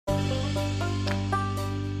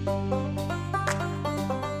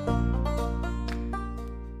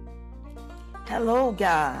Hello,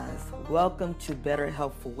 guys. Welcome to Better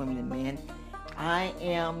Health for Women and Men. I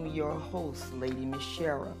am your host, Lady Miss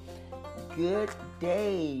Shara. Good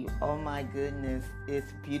day. Oh my goodness,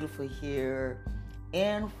 it's beautiful here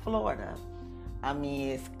in Florida. I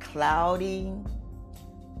mean, it's cloudy.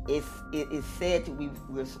 It is said that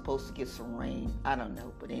we're supposed to get some rain. I don't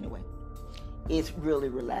know, but anyway, it's really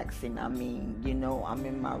relaxing. I mean, I'm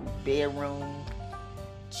in my bedroom,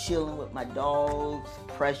 chilling with my dogs,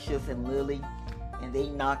 Precious and Lily, and they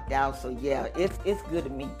knocked out. So yeah, it's good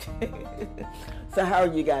to meet. So how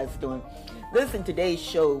are you guys doing? Listen, today's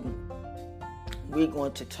show, we're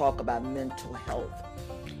going to talk about mental health,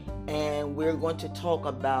 and we're going to talk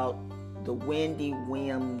about the Wendy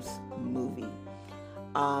Williams movie.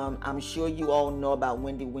 I'm sure you all know about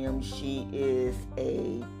Wendy Williams. She is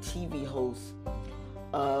a TV host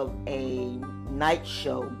of a night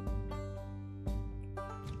show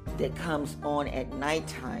that comes on at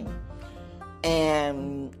nighttime,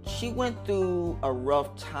 and she went through a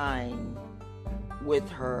rough time with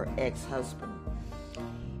her ex-husband.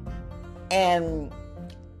 And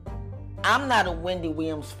I'm not a Wendy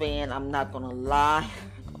Williams fan. I'm not gonna lie.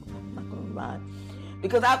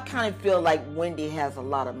 Because I kind of feel like Wendy has a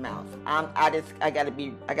lot of mouth. I gotta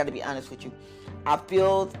be honest with you. I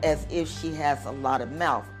feel as if she has a lot of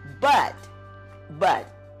mouth, but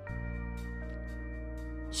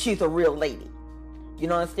she's a real lady. You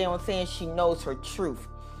know, understand what I'm saying? She knows her truth.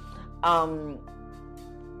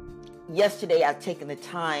 Yesterday, I've taken the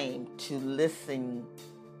time to listen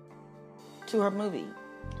to her movie,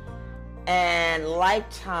 and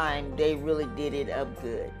Lifetime, they really did it up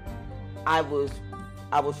good. I was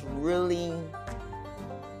really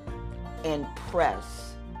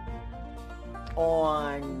impressed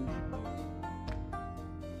on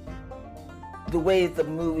the way the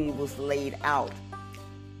movie was laid out.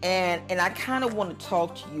 And I kind of want to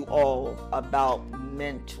talk to you all about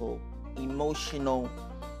emotional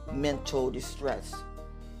mental distress.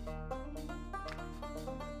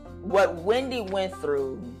 What Wendy went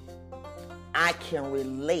through, I can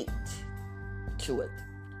relate to it.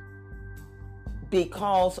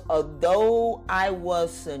 Because although I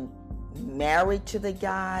wasn't married to the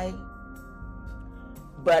guy,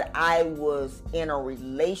 but I was in a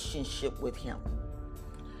relationship with him.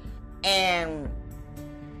 And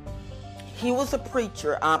he was a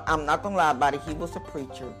preacher. I'm not going to lie about it. He was a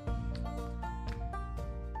preacher.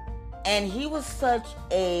 And he was such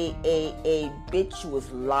a bitchless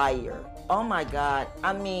liar. Oh my God.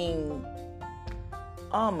 I mean,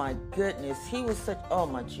 oh my goodness. He was such, oh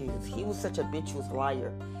my Jesus. He was such a bitchless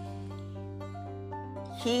liar.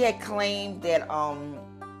 He had claimed that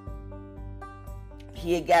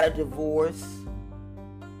he had got a divorce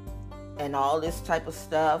and all this type of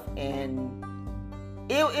stuff, and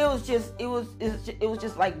it was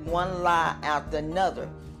just like one lie after another.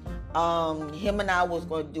 Him and I was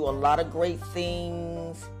going to do a lot of great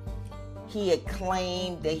things. He had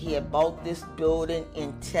claimed that he had bought this building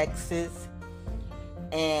in Texas,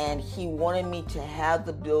 and he wanted me to have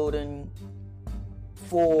the building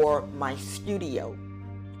for my studio.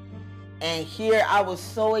 And here I was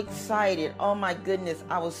so excited. Oh my goodness,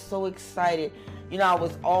 I was so excited. I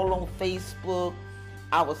was all on Facebook.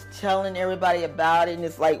 I was telling everybody about it, and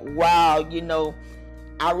it's like, wow,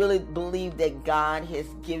 I really believe that God has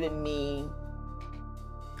given me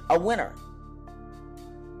a winner.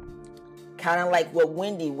 Kind of like what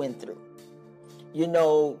Wendy went through.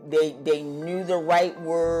 They knew the right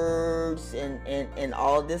words and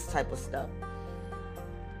all this type of stuff.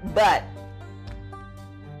 But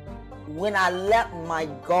when I let my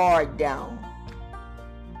guard down,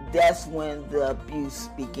 that's when the abuse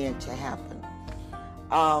began to happen.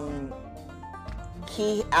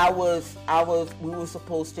 We were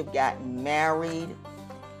supposed to have gotten married.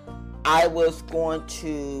 I was going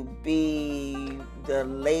to be the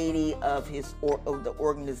lady of of the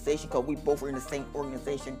organization, because we both were in the same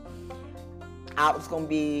organization. I was going to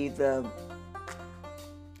be the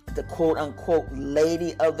quote unquote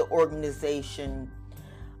lady of the organization.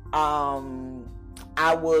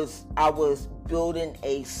 I was building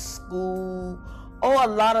a school. Oh, a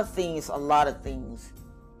lot of things.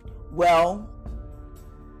 Well,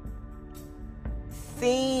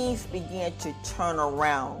 things began to turn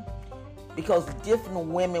around, because different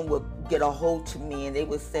women would get a hold to me and they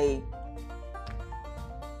would say,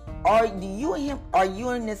 Are you and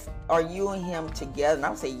him together? And I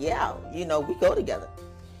would say, yeah, we go together.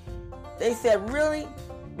 They said, really?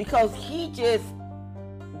 Because he just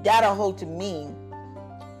got a hold to me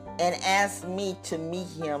and asked me to meet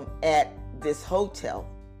him at this hotel.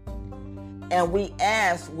 And we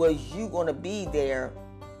asked, was you going to be there?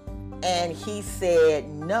 And he said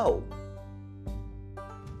no.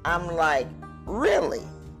 I'm like, really?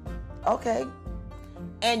 Okay.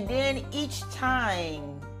 And then each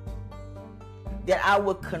time that I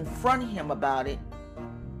would confront him about it,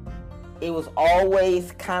 it was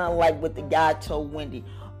always kind of like what the guy told Wendy.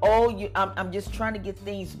 Oh, I'm just trying to get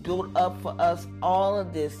things built up for us. All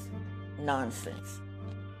of this nonsense.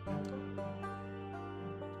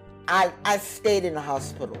 I stayed in the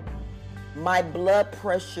hospital. My blood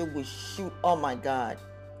pressure would shoot. Oh my God.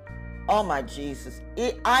 Oh my Jesus.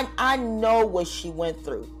 I know what she went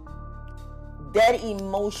through. That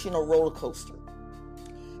emotional roller coaster.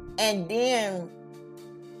 And then,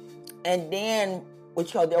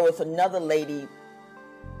 which there was another lady.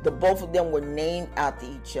 The both of them were named after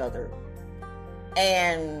each other.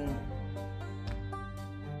 And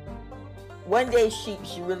one day she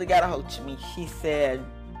really got a hold to me. She said,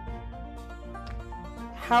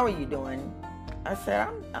 "How are you doing?" I said,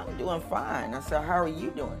 I'm doing fine. I said, "How are you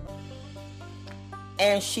doing?"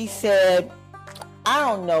 And she said, "I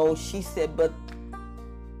don't know." She said, "But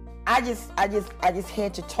I just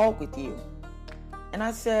had to talk with you." And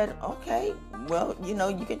I said, "Okay, well, you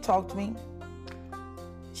can talk to me."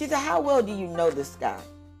 She said, "How well do you know this guy?"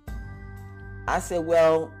 I said,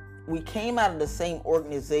 "Well, we came out of the same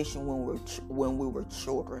organization when we were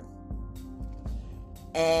children.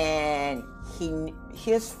 And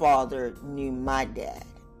his father knew my dad."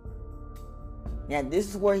 Now, this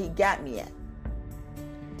is where he got me at.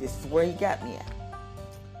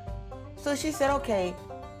 So she said, "Okay."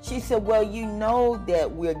 She said, "Well, you know that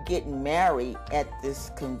we're getting married at this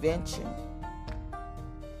convention."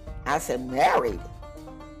 I said, "Married?"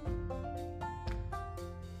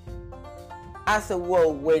 I said,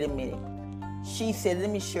 "Whoa, wait a minute." She said, "Let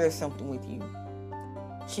me share something with you."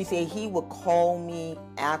 She said he would call me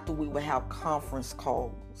after we would have conference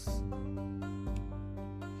calls.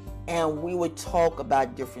 And we would talk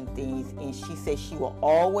about different things. And she said she would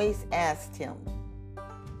always ask him,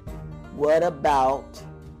 "What about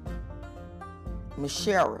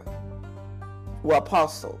Mishera?" Well,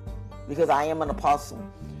 apostle. Because I am an apostle.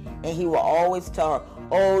 And he will always tell her,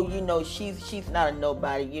 "Oh, she's not a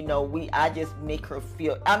nobody. I just make her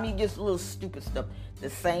feel." Just little stupid stuff. The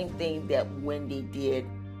same thing that Wendy did,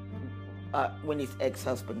 Wendy's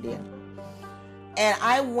ex-husband did. And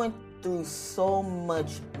I went through so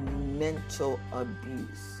much mental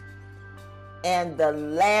abuse. And the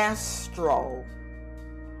last straw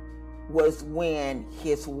was when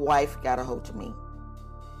his wife got a hold of me.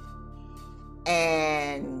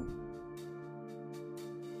 And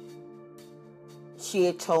she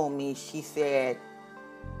had told me, she said,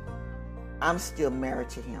 "I'm still married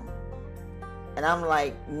to him." And I'm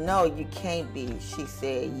like, "No, you can't be." She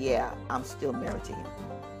said, "Yeah, I'm still married to him."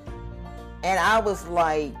 And I was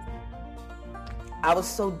like, I was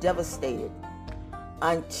so devastated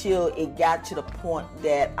until it got to the point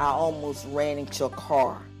that I almost ran into a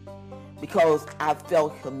car because I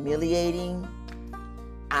felt humiliating.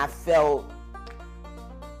 I felt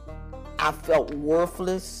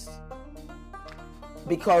worthless.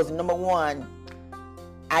 Because number one,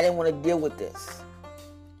 I didn't want to deal with this.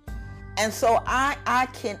 And so I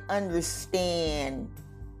can understand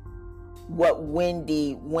what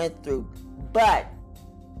Wendy went through. But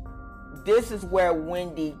this is where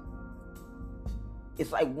Wendy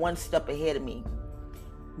is like one step ahead of me.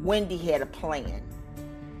 Wendy had a plan.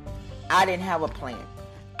 I didn't have a plan.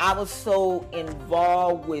 I was so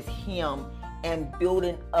involved with him and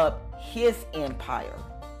building up his empire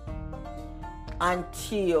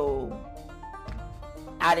until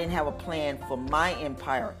I didn't have a plan for my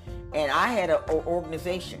empire. And I had an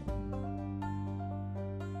organization.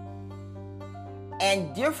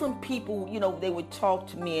 And different people, they would talk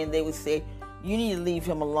to me and they would say, "You need to leave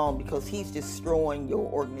him alone because he's destroying your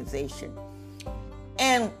organization."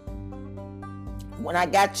 And when I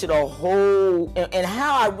got to the whole, and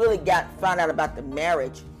how I really found out about the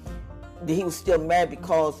marriage, that he was still married,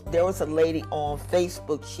 because there was a lady on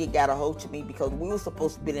Facebook, she got a hold of me because we were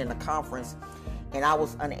supposed to be in a conference and I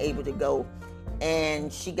was unable to go.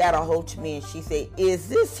 And she got a hold of me and she said, "Is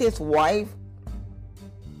this his wife?"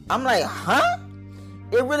 I'm like, huh?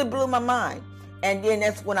 It really blew my mind. And then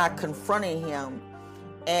that's when I confronted him,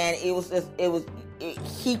 and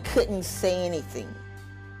he couldn't say anything.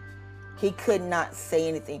 He could not say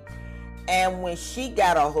anything. And when she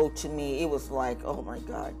got a hold to me, it was like, oh my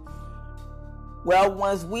God. Well,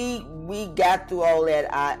 once we got through all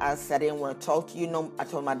that, I said I didn't want to talk to you no. I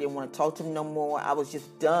told him I didn't want to talk to him no more. I was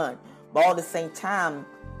just done. But all at the same time,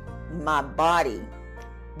 my body,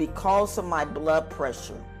 because of my blood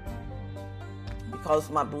pressure,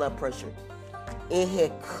 it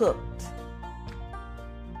had cooked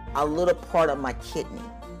a little part of my kidney.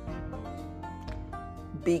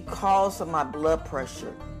 because of my blood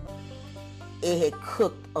pressure, it had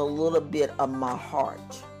cooked a little bit of my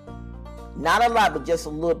heart. Not a lot, but just a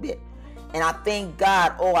little bit. And I thank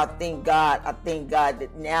God, I thank God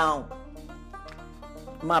that now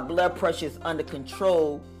my blood pressure is under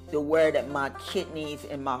control to where that my kidneys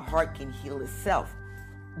and my heart can heal itself.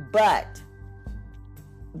 But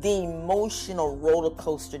the emotional roller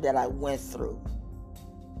coaster that I went through.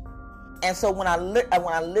 And so when I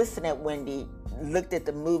listened at Wendy, looked at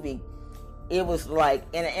the movie, it was like,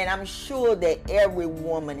 and I'm sure that every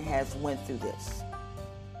woman has went through this.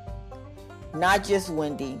 Not just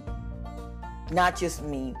Wendy, not just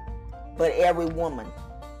me, but every woman.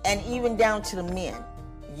 And even down to the men.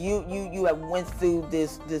 You have went through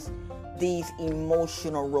these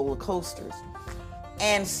emotional roller coasters.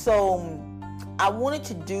 And so I wanted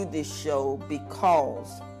to do this show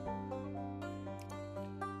because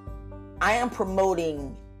I am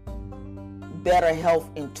promoting better health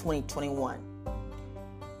in 2021.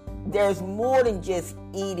 There's more than just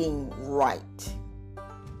eating right.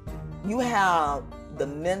 You have the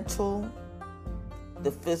mental,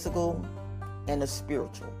 the physical, and the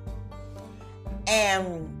spiritual.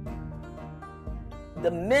 And the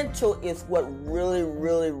mental is what really,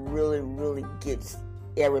 really, really, really gets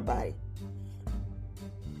everybody.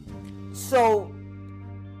 So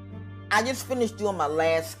I just finished doing my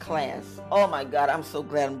last class. Oh my God, I'm so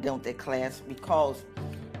glad I'm done with that class, because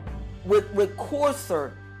with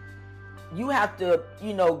Coursera, you have to,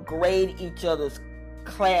 grade each other's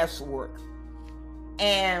classwork.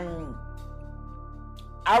 And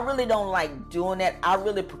I really don't like doing that. I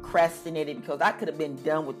really procrastinated because I could have been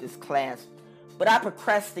done with this class. But I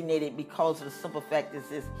procrastinated because of the simple fact is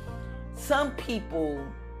this. Some people,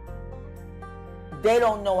 they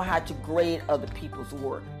don't know how to grade other people's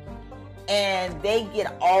work. And they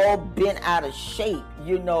get all bent out of shape,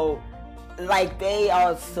 like they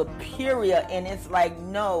are superior. And it's like,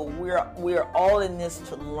 no, we're all in this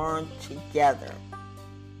to learn together.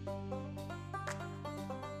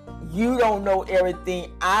 You don't know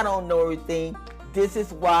everything. I don't know everything. This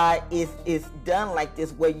is why it's done like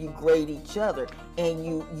this, where you grade each other and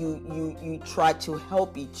you try to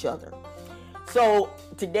help each other. So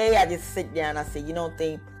today I just sit down and I say,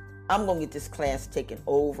 I'm going to get this class taken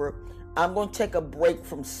over. I'm going to take a break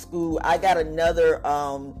from school. I got another,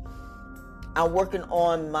 I'm working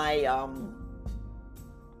on my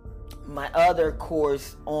my other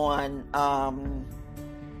course on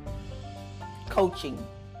coaching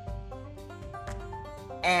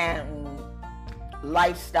and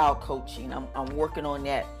lifestyle coaching. I'm working on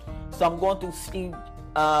that. So I'm going through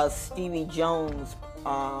Stevie Jones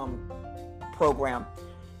program.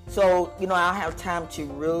 So, I'll have time to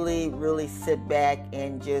really, really sit back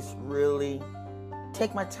and just really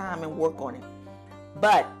take my time and work on it.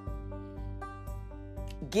 But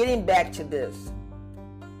getting back to this,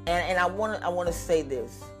 and I want to say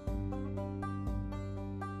this.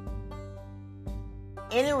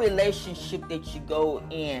 Any relationship that you go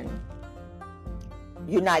in,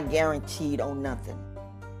 you're not guaranteed on nothing.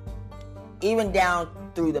 Even down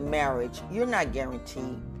through the marriage, you're not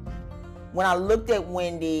guaranteed. When I looked at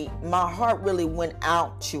Wendy, my heart really went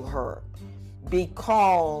out to her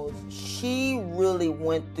because she really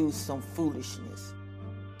went through some foolishness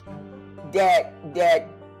that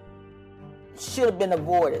should have been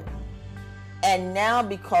avoided. And now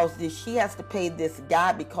because she has to pay this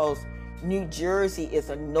guy, because New Jersey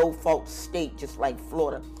is a no-fault state just like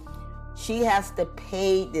Florida. She has to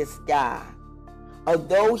pay this guy.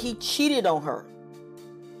 Although he cheated on her,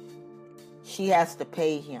 she has to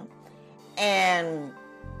pay him. And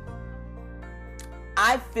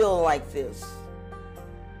I feel like this.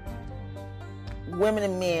 Women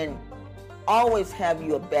and men, always have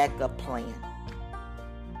you a backup plan.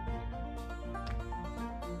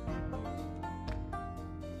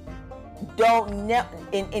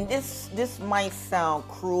 And this might sound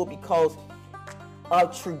cruel because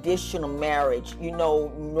of traditional marriage.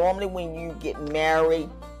 Normally when you get married,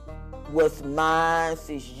 what's mine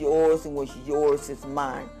is yours and what's yours is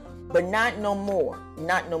mine. But not no more.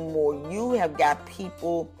 Not no more. You have got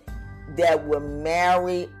people that will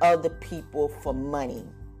marry other people for money,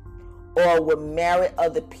 or will marry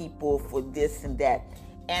other people for this and that.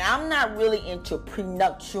 And I'm not really into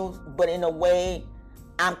prenuptials, but in a way,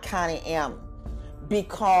 I'm kind of am.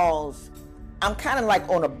 Because I'm kind of like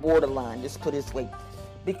on a borderline, just put it this way.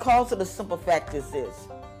 Because of the simple fact is this.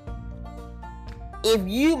 If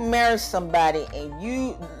you marry somebody and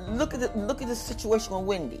you look at the situation with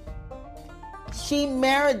Wendy. She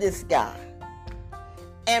married this guy.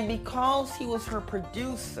 And because he was her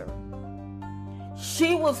producer,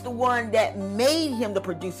 She was the one that made him the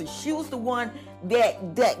producer. She was the one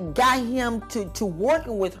that got him to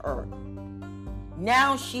working with her.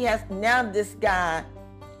 Now this guy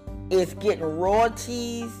is getting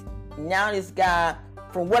royalties. Now this guy,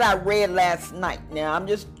 from what I read last night, now I'm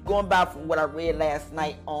just going by from what I read last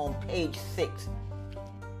night on page 6.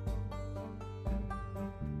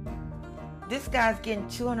 This guy's getting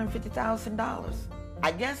 $250,000.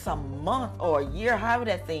 I guess a month or a year, however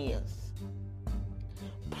that thing is.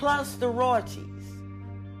 Plus the royalties.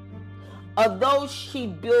 Although she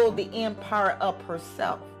built the empire up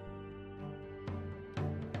herself.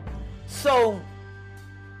 So,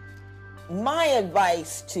 my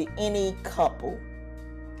advice to any couple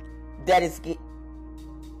that is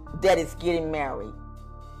getting married,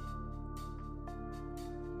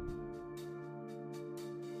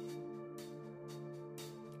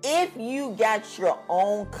 if you got your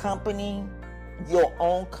own company,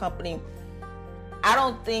 I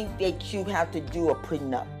don't think that you have to do a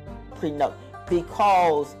prenup,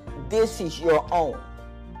 because this is your own.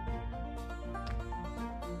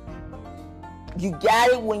 You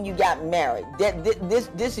got it when you got married.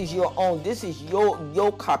 This is your own. This is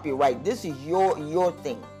your copyright. This is your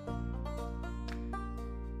thing.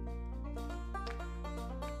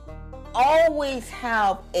 Always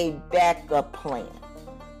have a backup plan.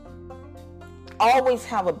 Always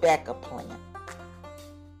have a backup plan.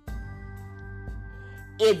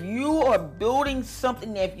 If you are building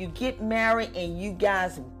something, if you get married and you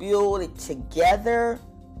guys build it together,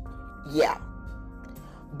 yeah.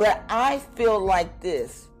 But I feel like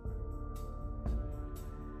this.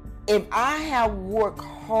 If I have worked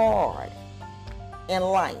hard in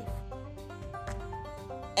life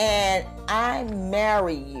and I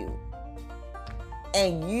marry you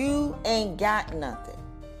and you ain't got nothing,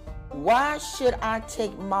 why should I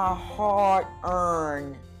take my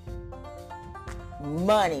hard-earned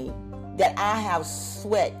money that I have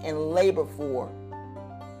sweat and labor for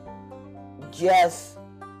just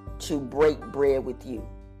to break bread with you?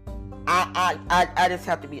 I just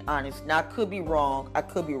have to be honest. Now, I could be wrong.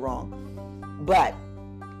 But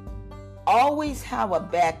always have a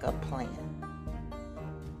backup plan.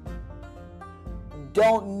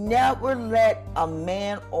 Don't never let a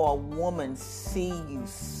man or a woman see you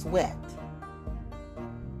sweat.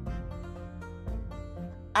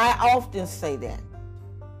 I often say that.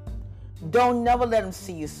 Don't never let them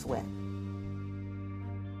see you sweat.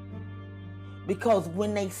 Because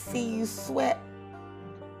when they see you sweat,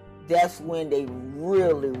 that's when they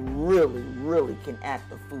really, really, really can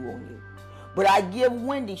act a fool on you. But I give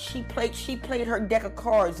Wendy, she played her deck of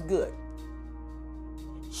cards good.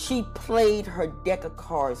 She played her deck of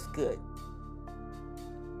cards good.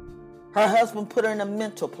 Her husband put her in a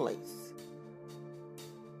mental place.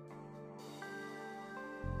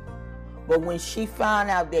 But when she found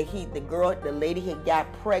out that the lady had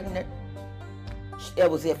got pregnant, that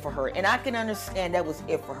was it for her. And I can understand that was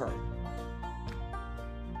it for her.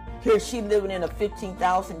 Here she living in a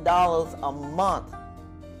 $15,000 a month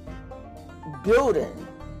building.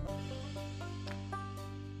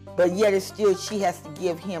 But yet it's still, she has to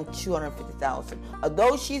give him $250,000.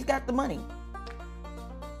 Although she's got the money.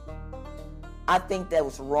 I think that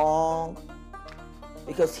was wrong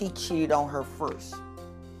because he cheated on her first.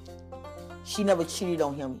 She never cheated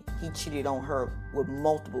on him. He cheated on her with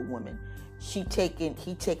multiple women. He taken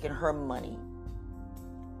her money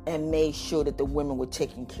and made sure that the women were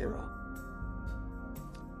taken care of.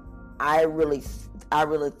 I really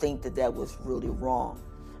think that was really wrong.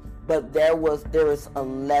 But there is a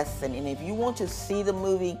lesson, and if you want to see the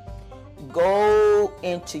movie, go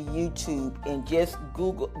into YouTube and just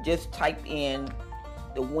type in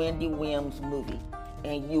the Wendy Williams Movie,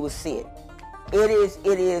 and you will see it.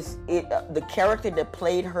 The character that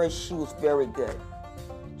played her, she was very good.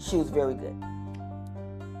 She was very good.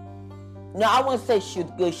 Now, I wouldn't say she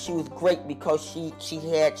was good. She was great because she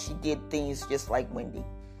did things just like Wendy.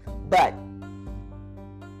 But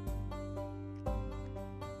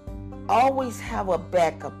always have a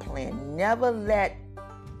backup plan. Never let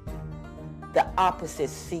the opposite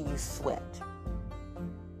see you sweat.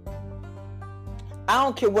 I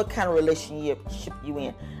don't care what kind of relationship you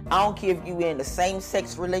in. I don't care if you're in the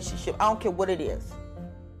same-sex relationship. I don't care what it is.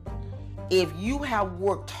 If you have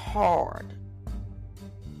worked hard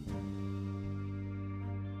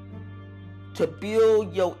to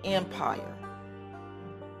build your empire,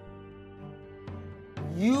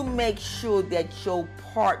 you make sure that your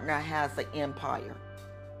partner has an empire.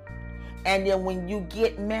 And then when you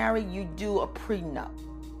get married, you do a prenup.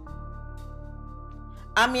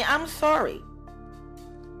 I mean, I'm sorry.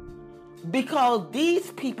 Because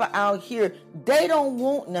these people out here, they don't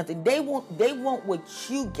want nothing. They want what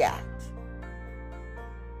you got.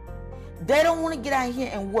 They don't want to get out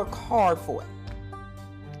here and work hard for it.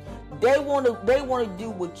 They want to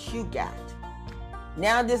do what you got.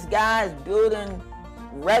 Now this guy is building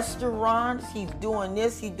restaurants. He's doing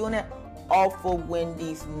this. He's doing that, all for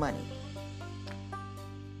Wendy's money.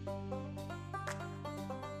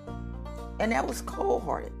 And that was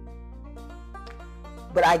cold-hearted.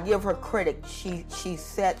 But I give her credit. She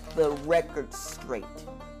set the record straight.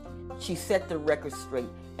 She set the record straight.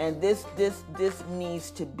 And this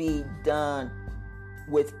needs to be done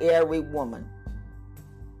with every woman.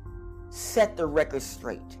 Set the record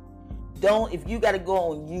straight. Don't, if you got to go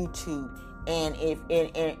on YouTube and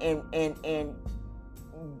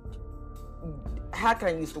how can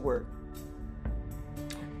I use the word?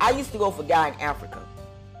 I used to go for a guy in Africa.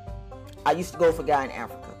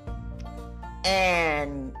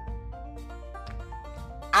 And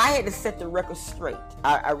I had to set the record straight.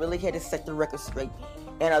 I really had to set the record straight.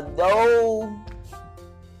 And although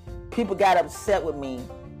people got upset with me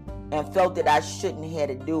and felt that I shouldn't have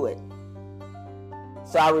to do it,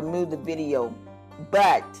 so I removed the video.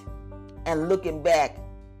 But, and looking back,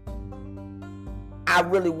 I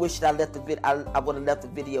really wish I would have left the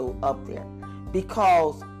video up there,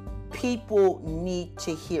 because people need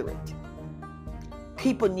to hear it.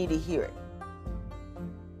 People need to hear it.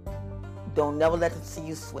 Don't never let them see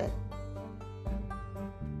you sweat.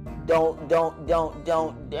 Don't.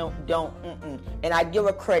 And I give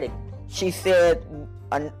her credit. She said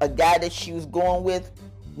a guy that she was going with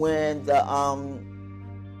when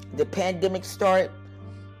the pandemic started,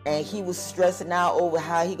 and he was stressing out over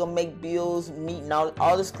how he gonna make bills, meet, and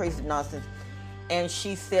all this crazy nonsense. And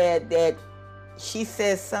she said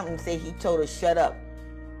something. Say he told her shut up,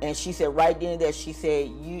 and she said right then and there, she said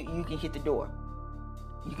you can hit the door,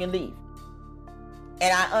 you can leave.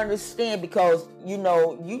 And I understand, because you're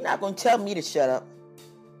not gonna tell me to shut up.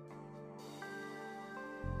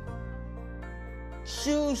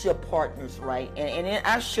 Choose your partners right. And then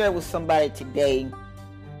I shared with somebody today.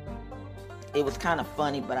 It was kind of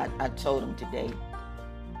funny, but I told him today.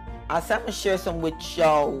 I said, I'm going to share some with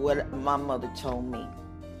y'all what my mother told me.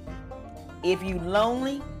 If you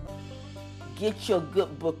lonely, get you a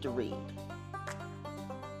good book to read.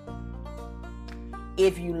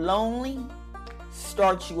 If you lonely,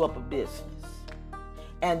 start you up a business.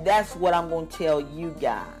 And that's what I'm going to tell you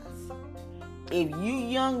guys. If you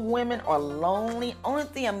young women are lonely, only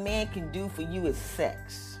thing a man can do for you is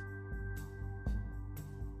sex.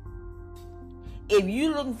 If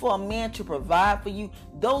you're looking for a man to provide for you,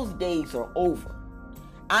 those days are over.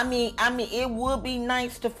 I mean, it would be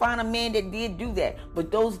nice to find a man that did do that,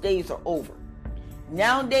 but those days are over.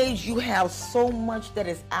 Nowadays, you have so much that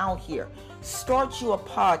is out here. Start you a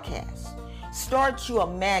podcast. Start you a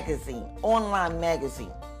magazine, online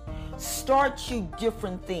magazine. Start you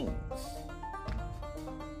different things.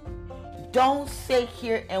 Don't sit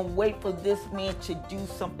here and wait for this man to do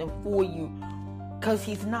something for you, because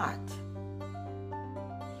he's not.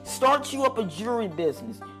 Start you up a jewelry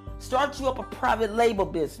business. Start you up a private label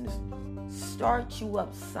business. Start you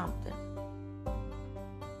up something.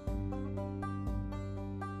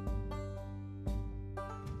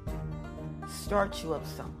 Start you up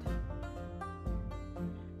something.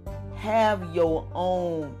 Have your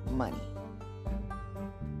own money.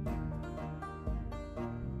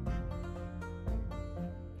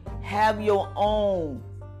 Have your own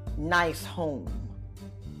nice home.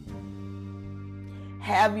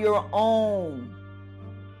 Have your own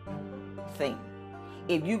thing.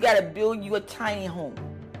 If you got to build you a tiny home,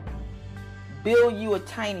 build you a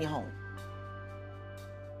tiny home.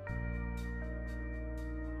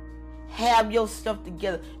 Have your stuff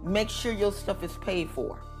together. Make sure your stuff is paid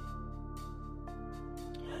for.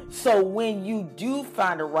 So when you do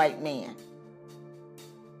find the right man,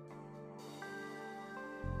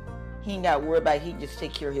 he ain't got to worry about it. He just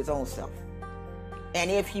take care of his own self. And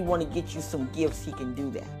if he want to get you some gifts, he can do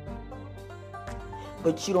that.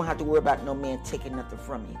 But you don't have to worry about no man taking nothing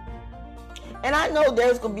from you. And I know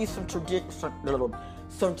there's going to be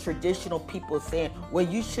some traditional people saying, well,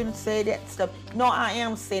 you shouldn't say that stuff. No, I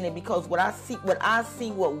am saying it because what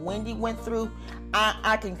Wendy went through,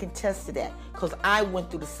 I can contest to that, because I went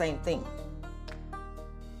through the same thing.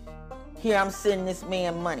 Here I'm sending this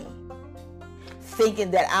man money,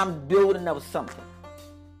 thinking that I'm building up something,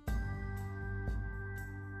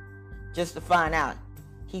 just to find out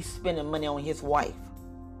he's spending money on his wife.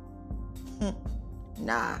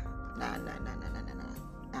 Nah.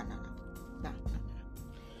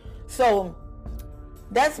 So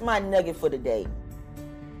that's my nugget for today.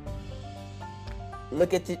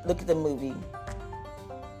 look at the movie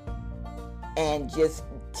and just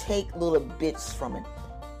take little bits from it.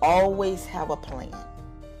 Always have a plan.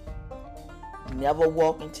 Never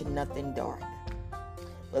walk into nothing dark.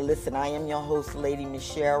 But listen, I am your host, Lady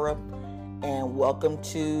Michelle, and welcome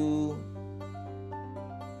to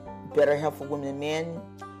Better Health for Women and Men.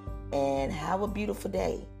 And have a beautiful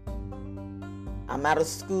day. I'm out of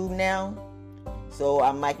school now, so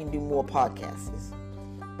I might can do more podcasts.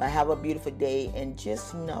 But have a beautiful day, and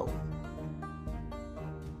just know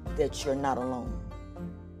that you're not alone.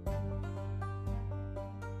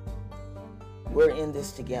 We're in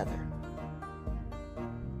this together.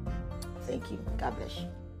 Thank you. God bless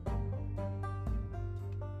you.